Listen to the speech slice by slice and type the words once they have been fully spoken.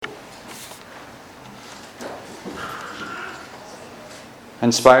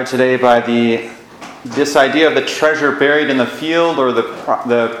Inspired today by this idea of the treasure buried in the field, or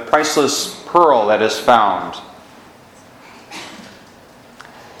the priceless pearl that is found.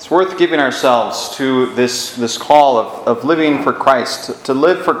 It's worth giving ourselves to this call of living for Christ. To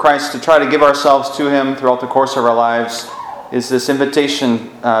live for Christ, to try to give ourselves to Him throughout the course of our lives, is this invitation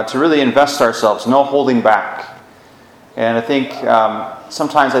to really invest ourselves, no holding back. And I think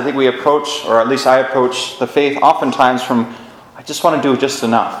sometimes we approach, or at least I approach the faith oftentimes from, I just want to do just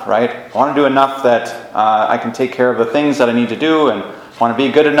enough, right? I want to do enough that I can take care of the things that I need to do, and want to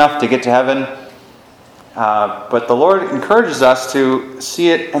be good enough to get to heaven. But the Lord encourages us to see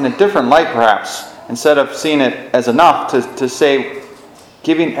it in a different light, perhaps. Instead of seeing it as enough, to say,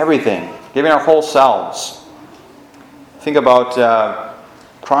 giving everything, giving our whole selves. Think about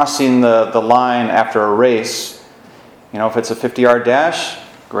crossing the line after a race. You know, if it's a 50-yard dash,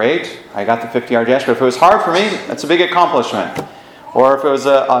 great, I got the 50-yard dash. But if it was hard for me, that's a big accomplishment. Or if it was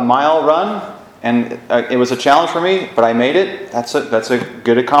a mile run, and it was a challenge for me, but I made it, that's a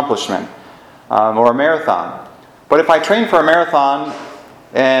good accomplishment. Or a marathon. But if I trained for a marathon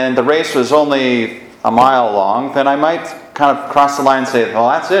and the race was only a mile long, then I might kind of cross the line and say, well,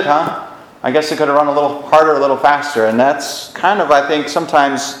 that's it, huh? I guess I could have run a little harder, a little faster. And that's kind of, I think,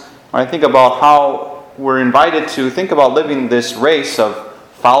 sometimes when I think about how we're invited to think about living this race of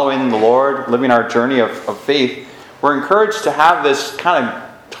following the Lord, living our journey of faith, we're encouraged to have this kind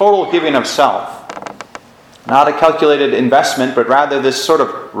of total giving of self. Not a calculated investment, but rather this sort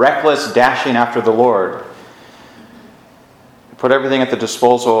of reckless dashing after the Lord. Put everything at the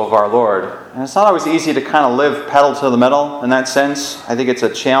disposal of our Lord. And it's not always easy to kind of live pedal to the metal in that sense. I think it's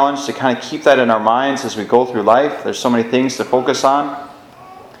a challenge to kind of keep that in our minds as we go through life. There's so many things to focus on.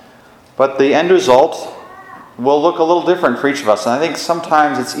 But the end result will look a little different for each of us. And I think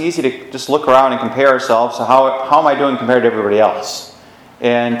sometimes it's easy to just look around and compare ourselves to how am I doing compared to everybody else?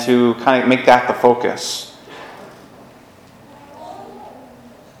 And to kind of make that the focus.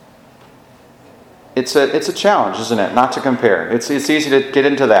 It's a challenge, isn't it? Not to compare. It's easy to get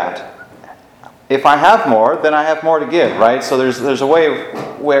into that. If I have more, then I have more to give, right? So there's a way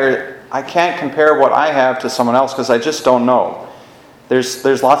where I can't compare what I have to someone else because I just don't know.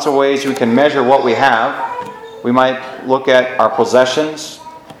 There's lots of ways we can measure what we have. We might look at our possessions.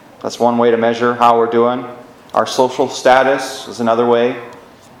 That's one way to measure how we're doing. Our social status is another way.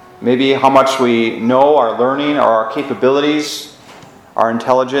 Maybe how much we know, our learning, or our capabilities, our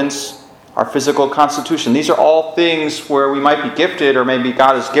intelligence, our physical constitution. These are all things where we might be gifted, or maybe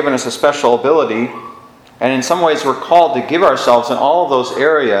God has given us a special ability. And in some ways we're called to give ourselves in all of those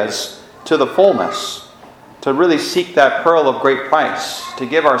areas to the fullness. To really seek that pearl of great price. To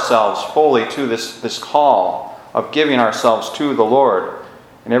give ourselves fully to this call of giving ourselves to the Lord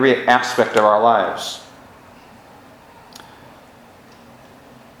in every aspect of our lives.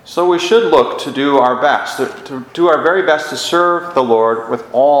 So we should look to do our best, to do our very best to serve the Lord with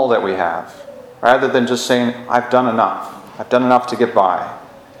all that we have, rather than just saying, I've done enough. I've done enough to get by.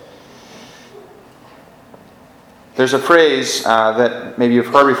 There's a phrase that maybe you've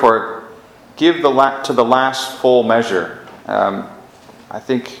heard before, give to the last full measure. I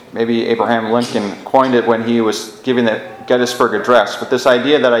think maybe Abraham Lincoln coined it when he was giving the Gettysburg Address, but this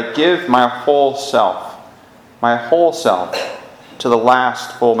idea that I give my whole self, to the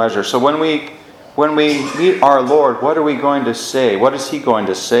last full measure. So when we meet our Lord, what are we going to say? What is He going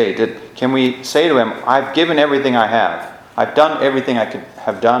to say? Can we say to Him, I've given everything I have. I've done everything I could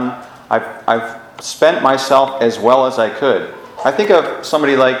have done. I've spent myself as well as I could. I think of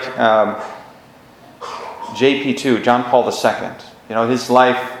somebody like JP2, John Paul II. You know, his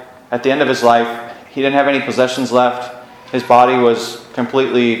life, at the end of his life, he didn't have any possessions left. His body was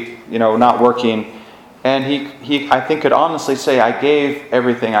completely, not working. And he, I think, could honestly say, I gave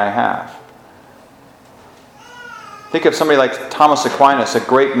everything I have. Think of somebody like Thomas Aquinas, a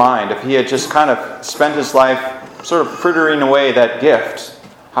great mind. If he had just kind of spent his life sort of frittering away that gift,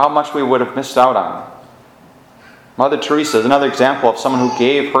 how much we would have missed out on. Mother Teresa is another example of someone who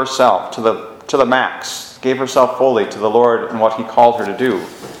gave herself to the max, gave herself fully to the Lord and what He called her to do.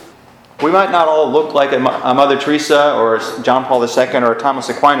 We might not all look like a Mother Teresa or John Paul II or Thomas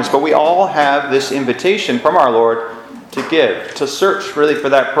Aquinas, but we all have this invitation from our Lord to give, to search really for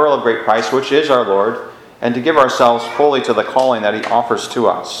that pearl of great price, which is our Lord, and to give ourselves fully to the calling that He offers to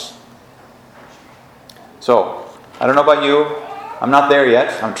us. So, I don't know about you. I'm not there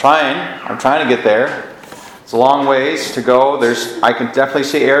yet. I'm trying to get there. It's a long ways to go. I can definitely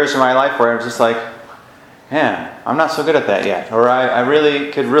see areas in my life where I'm just like, man, I'm not so good at that yet. Or I really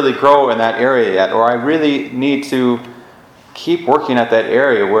could really grow in that area yet. Or I really need to keep working at that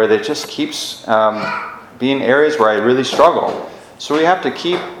area where it just keeps being areas where I really struggle. So we have to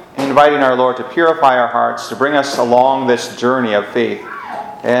keep inviting our Lord to purify our hearts, to bring us along this journey of faith.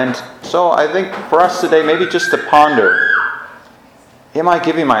 And so I think for us today, maybe just to ponder, am I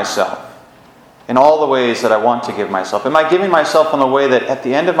giving myself in all the ways that I want to give myself? Am I giving myself in a way that at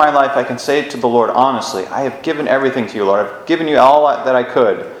the end of my life I can say to the Lord honestly, I have given everything to you, Lord. I've given you all that I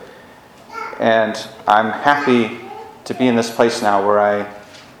could. And I'm happy to be in this place now where I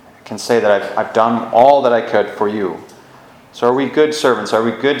can say that I've done all that I could for you. So are we good servants? Are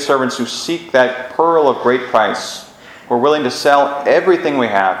we good servants who seek that pearl of great price? We're willing to sell everything we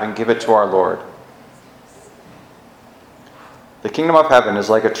have and give it to our Lord. The kingdom of heaven is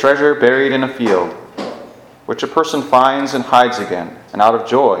like a treasure buried in a field, which a person finds and hides again, and out of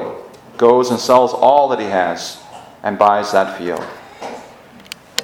joy goes and sells all that he has and buys that field.